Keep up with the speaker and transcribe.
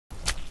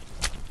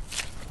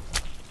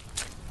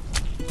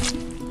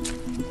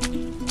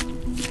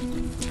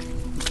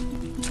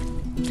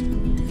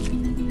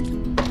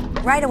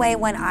Right away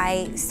when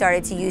I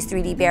started to use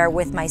 3DBear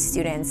with my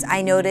students,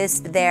 I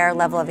noticed their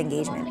level of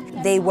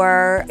engagement. They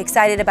were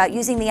excited about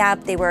using the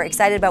app, they were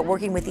excited about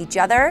working with each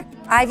other.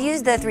 I've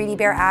used the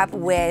 3DBear app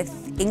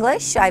with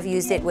English, I've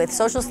used it with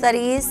social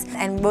studies,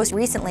 and most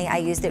recently I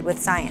used it with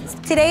science.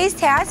 Today's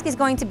task is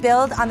going to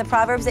build on the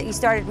proverbs that you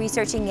started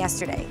researching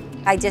yesterday.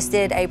 I just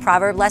did a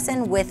proverb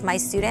lesson with my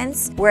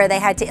students where they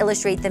had to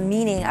illustrate the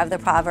meaning of the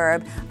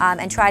proverb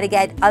and try to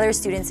get other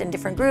students in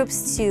different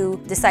groups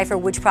to decipher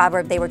which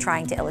proverb they were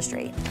trying to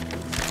illustrate.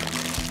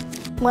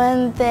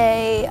 When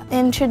they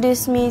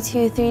introduced me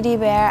to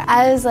 3DBear,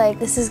 I was like,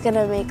 this is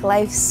gonna make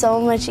life so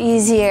much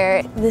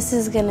easier. This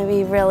is gonna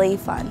be really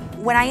fun.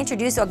 When I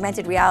introduce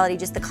augmented reality,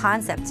 just the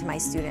concept to my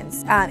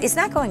students, it's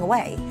not going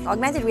away.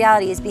 Augmented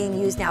reality is being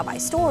used now by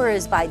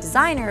stores, by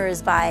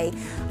designers, by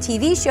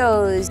TV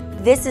shows.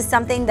 This is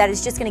something that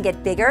is just gonna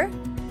get bigger.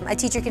 A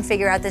teacher can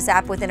figure out this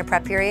app within a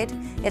prep period.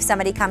 If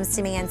somebody comes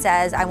to me and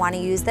says, I want to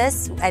use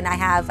this, and I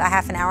have a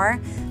half an hour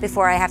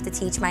before I have to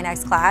teach my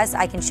next class,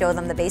 I can show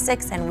them the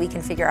basics and we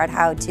can figure out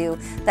how to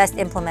best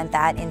implement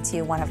that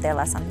into one of their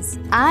lessons.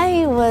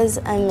 I was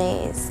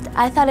amazed.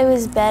 I thought it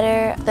was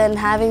better than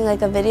having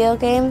like a video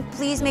game.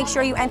 Please make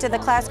sure you enter the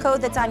class code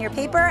that's on your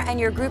paper and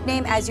your group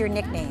name as your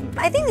nickname.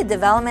 I think the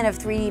development of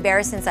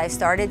 3DBear since I've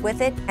started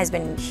with it has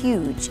been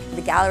huge.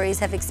 The galleries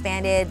have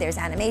expanded, there's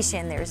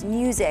animation, there's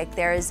music,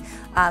 there's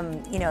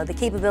the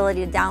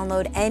capability to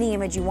download any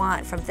image you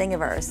want from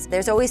Thingiverse.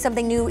 There's always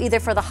something new either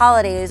for the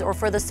holidays or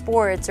for the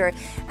sports, or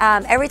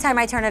every time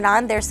I turn it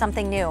on there's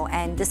something new,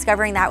 and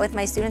discovering that with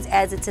my students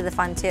adds it to the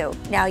fun too.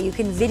 Now you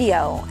can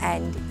video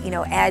and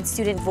add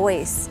student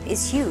voice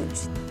is huge.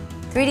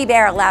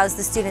 3DBear allows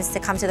the students to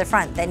come to the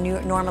front that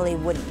normally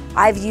wouldn't.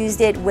 I've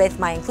used it with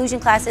my inclusion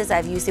classes,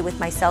 I've used it with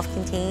my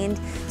self-contained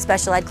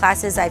special ed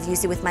classes, I've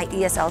used it with my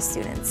ESL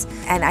students.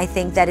 And I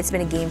think that it's been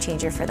a game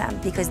changer for them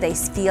because they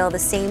feel the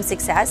same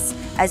success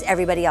as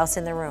everybody else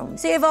in the room.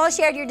 So you've all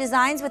shared your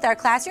designs with our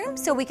classroom,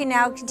 so we can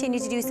now continue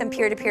to do some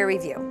peer-to-peer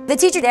review. The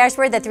teacher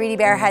dashboard that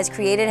 3DBear has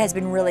created has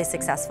been really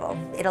successful.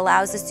 It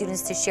allows the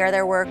students to share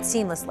their work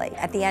seamlessly.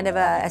 At the end of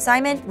an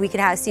assignment, we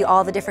can see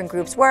all the different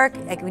groups' work.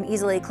 I can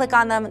easily click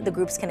on them,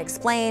 the groups can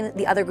explain,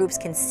 the other groups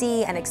can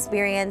see and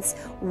experience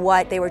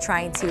what they were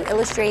trying to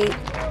illustrate.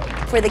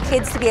 For the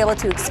kids to be able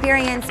to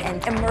experience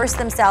and immerse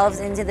themselves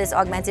into this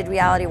augmented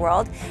reality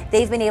world,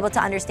 they've been able to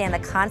understand the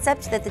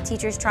concept that the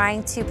teacher's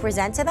trying to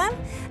present to them,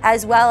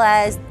 as well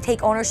as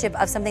take ownership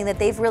of something that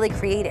they've really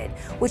created,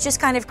 which just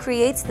kind of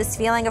creates this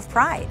feeling of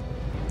pride.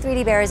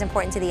 3DBear is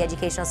important to the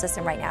educational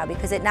system right now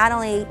because it not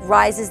only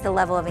rises the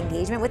level of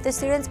engagement with the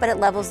students, but it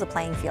levels the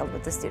playing field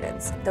with the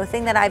students. The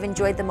thing that I've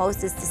enjoyed the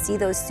most is to see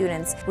those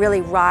students really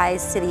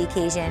rise to the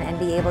occasion and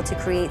be able to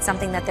create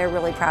something that they're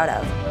really proud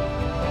of.